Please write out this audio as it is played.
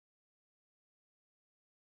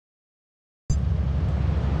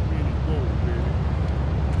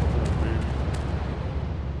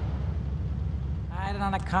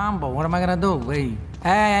decided on a combo. What am I gonna do?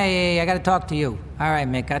 Hey, I gotta talk to you. All right,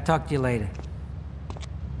 Mick, I'll talk to you later.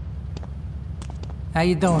 How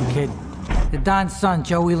you doing, kid? The Don's son,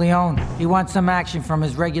 Joe Leone. He wants some action from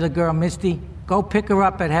his regular girl, Misty. Go pick her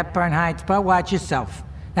up at Hepburn Hights, but watch yourself.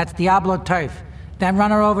 That's Diablo turf. Then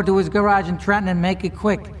run her over to his garage in Trenton and make it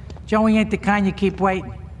quick. Joey ain't the kind you keep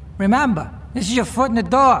waiting. Remember, this is your foot in the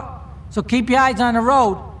door. So keep your eyes on the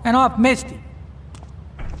road and off Misty.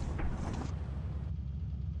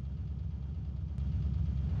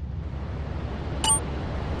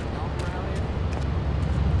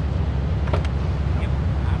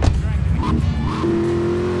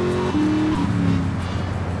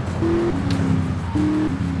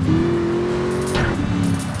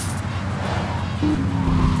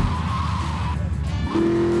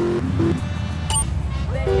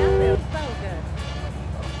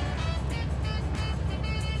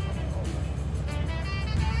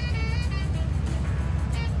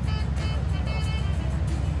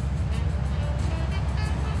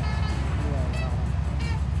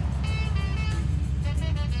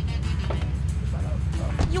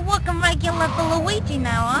 You're working regular for Luigi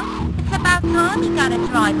now, huh? It's about time you got a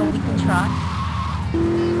driver we can trust.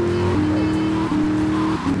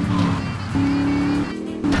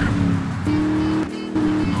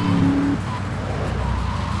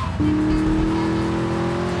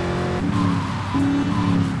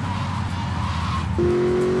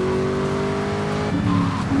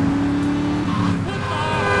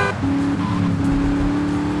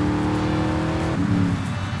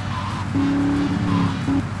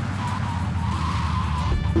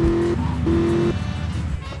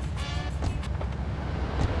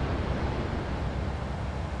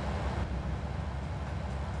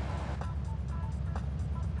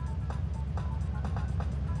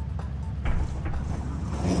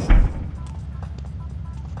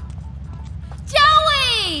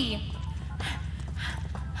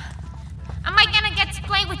 Am I gonna get to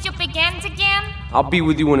play with your big ends again? I'll be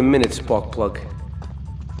with you in a minute, Sparkplug.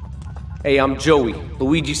 Hey, I'm Joey.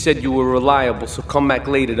 Luigi said you were reliable, so come back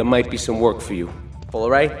later. There might be some work for you. All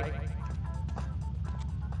right?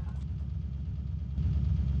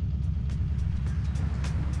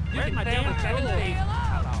 Where's my damn